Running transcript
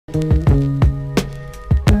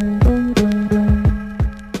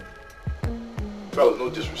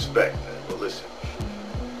disrespect, man. But listen,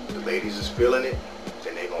 if the ladies is feeling it,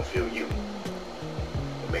 then they gonna feel you.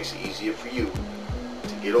 It makes it easier for you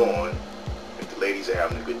to get on if the ladies are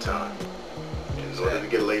having a good time. And in order to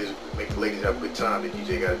get make the ladies have a good time, the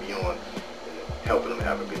DJ gotta be on and helping them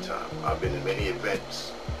have a good time. I've been in many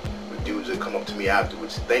events with dudes that come up to me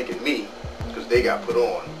afterwards thanking me because they got put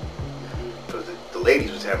on. Because the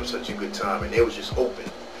ladies was having such a good time and they was just open.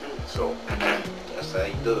 So that's how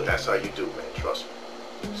you do it. That's how you do, man. Trust me.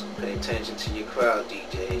 So pay attention to your crowd,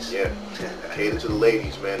 DJs. Yeah. Cater to the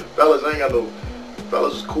ladies, man. The fellas, I ain't got no. The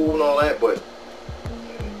fellas is cool and all that, but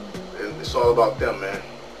it's all about them, man.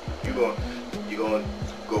 You gonna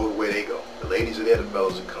go the way they go. The ladies are there, the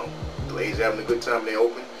fellas will come. The ladies having a good time, they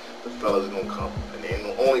open. The fellas are gonna come, and they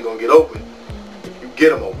ain't only gonna get open if you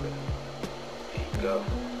get them open. There you go.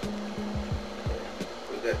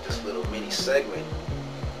 We got this little mini segment.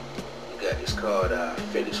 We got this called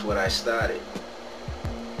 "Finish What I Started."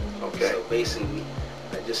 Okay. So basically,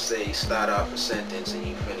 I just say start off a sentence and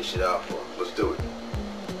you finish it off. Let's do it.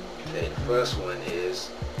 Okay. The first one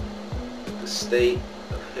is the state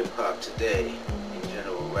of hip hop today. In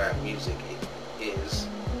general, rap music is.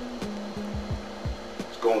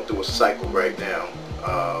 It's going through a cycle right now.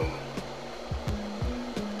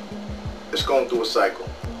 It's going through a cycle.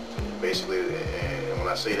 Basically, and when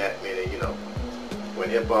I say that, meaning, you know, when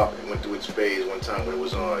hip-hop went through its phase one time when it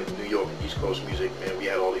was on New York and East Coast music, man, we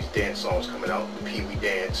had all these dance songs coming out, the Pee Wee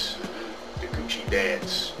dance, the Gucci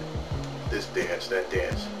dance, this dance, that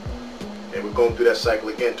dance. And we're going through that cycle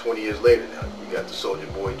again 20 years later now. We got the Soulja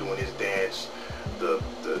Boy doing his dance, the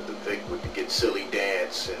Vic with the Get Silly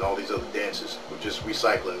dance, and all these other dances. We're just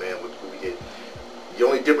recycling, man, what we did. The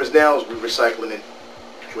only difference now is we're recycling it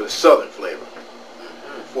with a Southern flavor.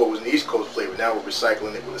 Before it was an East Coast flavor, now we're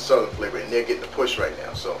recycling it with a Southern flavor, and they're getting the push right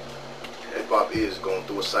now. So hip hop is going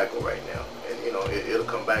through a cycle right now, and you know it'll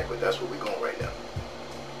come back, but that's where we're going right now.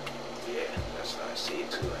 Yeah, that's how I see it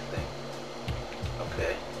too. I think.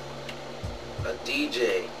 Okay. A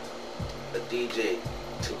DJ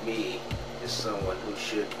to me is someone who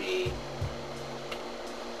should be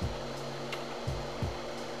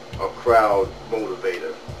a crowd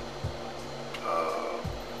motivator,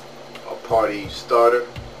 a party starter,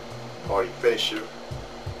 party finisher,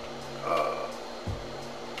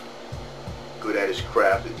 good at his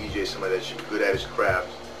craft. A DJ is somebody that should be good at his craft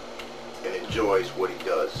and enjoys what he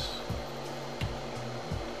does.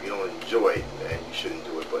 If you don't enjoy it, man, you shouldn't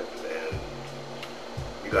do it, but man,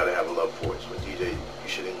 you gotta have a love for it. So a DJ, you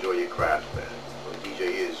should enjoy your craft, man. So a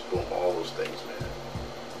DJ is, boom, all those things, man.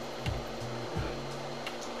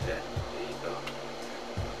 Okay, there you go.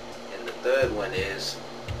 And the third one is,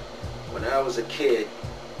 when I was a kid,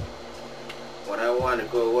 when I want to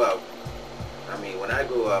grow up, when I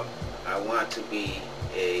grow up, I want to be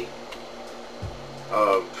a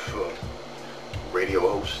radio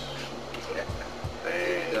host.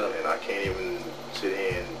 And I can't even sit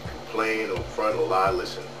here and complain or front or lie.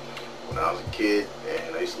 Listen, when I was a kid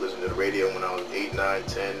and I used to listen to the radio when I was 8, 9,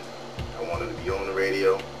 10, I wanted to be on the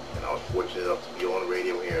radio, and I was fortunate enough to be on the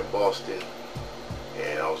radio here in Boston,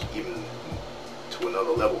 and I was even to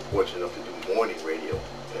another level fortunate enough to do morning radio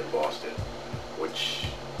in Boston, which,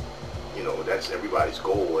 you know, that's everybody's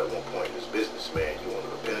goal at one point in this business, man. You want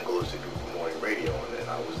the pinnacle is to do morning radio, and then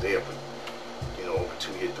I was there for, you know, over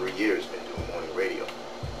 2 years, 3 years, man, doing morning radio.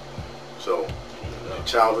 So, a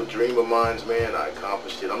childhood dream of mine, man, I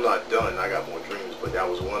accomplished it. I'm not done. I got more dreams, but that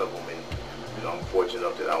was one of them, and you know, I'm fortunate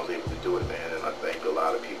enough that I was able to do it, man. And I thank a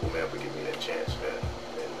lot of people, man, for giving me that chance, man.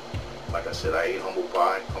 And like I said, I ate humble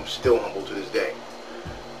pie. I'm still humble to this day.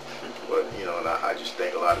 But you know, and I just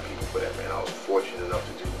thank a lot of people for that, man. I was fortunate enough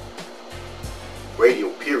to do radio,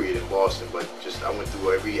 period, in Boston, but just I went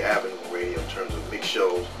through every avenue of radio in terms of mix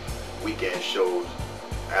shows, weekend shows,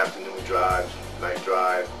 afternoon drives, night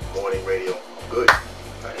drive, morning radio. I'm good.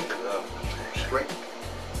 There you go. Straight.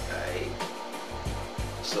 Alright.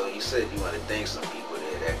 So you said you want to thank some people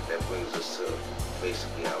there. That brings us to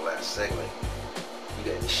basically our last segment.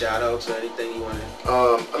 You got any shout outs or anything you want to?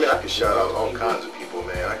 I could shout out all kinds of people,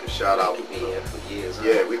 man. I could shout out. We could be here for years. Huh?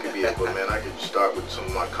 Yeah, we could be here, but man, I could start with some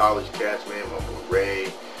of my college cats, man. My boy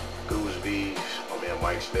Ray, Gooseby, my man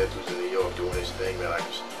Mike Smith, who's in New York doing his thing, man. I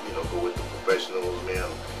could, you know, go with the professionals, man.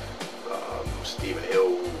 Stephen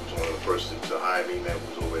Hill, who's one of the first to hire me, man,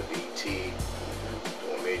 who's over at BET,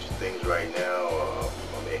 doing major things right now.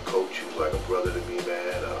 My man Coach, who's like a brother to me,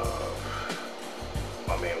 man.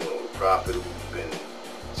 My man Will the Prophet, who's been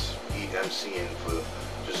emceeing for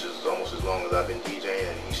just almost as long as I've been DJing,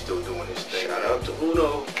 and he's still doing his thing. Shout out to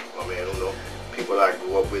Uno. My man Uno. people that I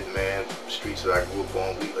grew up with, man. Streets that I grew up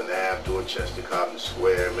on, Wheatland Ave, Dorchester, Cobden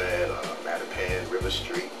Square, man, Mattapan, River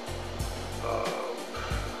Street,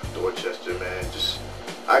 Dorchester, man. Just,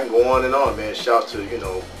 I can go on and on, man. Shouts to, you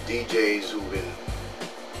know, DJs who've been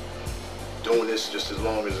doing this just as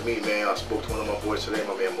long as me, man. I spoke to one of my boys today,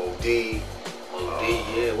 my man Mo D.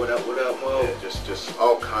 Yeah, what up, Mo? Yeah, just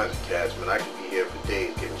all kinds of cats, man. I could be here for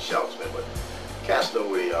days giving shouts, man, but cats know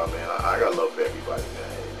where they are, man. I got love for everybody,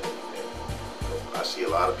 man. And I see a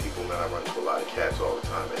lot of people, man. I run into a lot of cats all the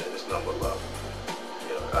time, man, and it's nothing but love.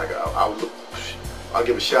 You know, I'll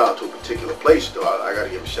give a shout out to a particular place, though. I got to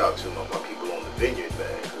give a shout out to my people on the vineyard,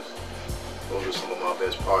 man, because those are some of my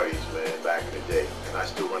best parties, man, back in the day. And I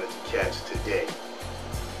still run into cats today.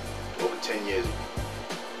 Over 10 years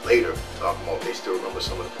later, talking about, they still remember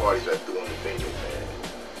some of the parties I threw on the vineyard, man.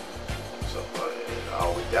 So,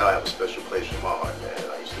 that'll have a special place in my heart, man.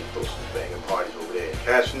 I used to throw some banging parties over there.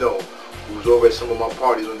 Cats know, who was over at some of my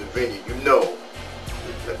parties on the vineyard, you know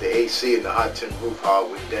that the AC and the hot tin roof, how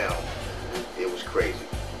it went down, it was crazy.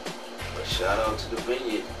 But shout out to the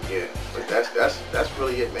vineyard. Yeah, but that's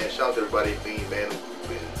really it, man. Shout out to everybody at Bean, man, who've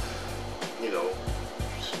been, you know,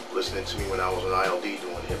 listening to me when I was on ILD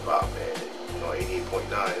doing hip hop, man. You know,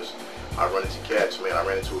 88.9 is, I run into cats, man. I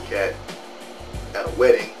ran into a cat at a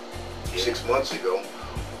wedding 6 months ago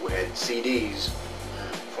who had CDs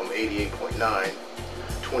from 88.9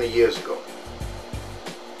 20 years ago.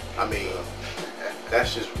 I mean,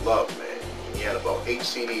 that's just love, man. He had about 8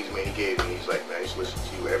 CDs, man, he gave me. He's like, man, I used to listen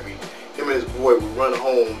to you every... Him and his boy would run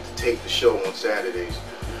home to tape the show on Saturdays.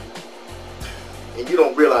 And you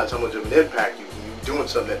don't realize how much of an impact you're doing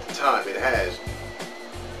something at the time it has.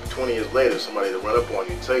 20 years later, somebody to run up on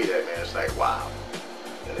you and tell you that, man, it's like, wow.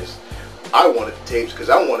 And I wanted the tapes because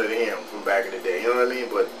I wanted to hear them from back in the day, you know what I mean?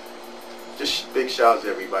 But just big shout out to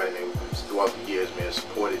everybody, man, throughout the years, man,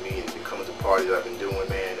 supported me and been coming to parties I've been doing,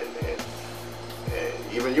 man, and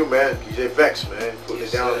even you, man, DJ Vex, man, putting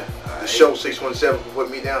it down. The show 617 for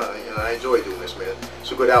putting me down. You know, I enjoy doing this, man.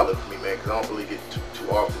 It's a good outlet for me, man, because I don't really get too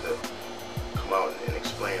often to come out and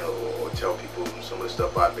explain or tell people some of the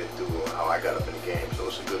stuff I've been through or how I got up in the game. So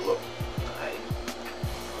it's a good look.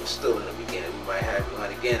 We're still in the beginning. We might have you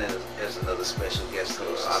on again as another special guest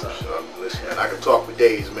host. Listen, man, I can talk for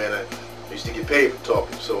days, man. I used to get paid for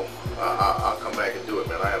talking, so I'll come back and do it,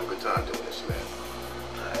 man. I have a good time doing this, man.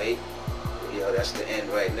 Alright. Yo, that's the end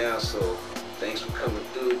right now, so thanks for coming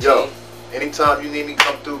through, Yo, anytime you need me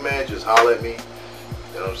come through, man, just holler at me.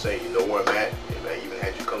 You know what I'm saying? You know where I'm at. And I even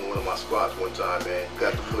had you come to one of my spots one time, man. You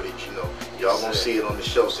got the footage, you know. Y'all gonna see it on the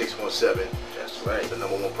show 617. That's right. The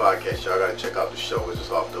 #1 podcast. Y'all gotta check out the show. It's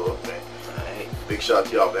just off the hook, man. Alright. Big shout out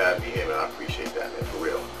to y'all for having me here, man. I appreciate that, man, for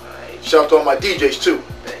real. Alright. Shout out to all my DJs, too.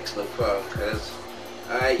 Thanks, no problem, cuz.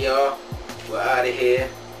 Alright, y'all. We're out of here.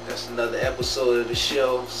 That's another episode of the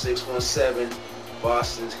show, 617,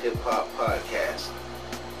 Boston's Hip Hop Podcast.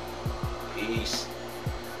 Peace.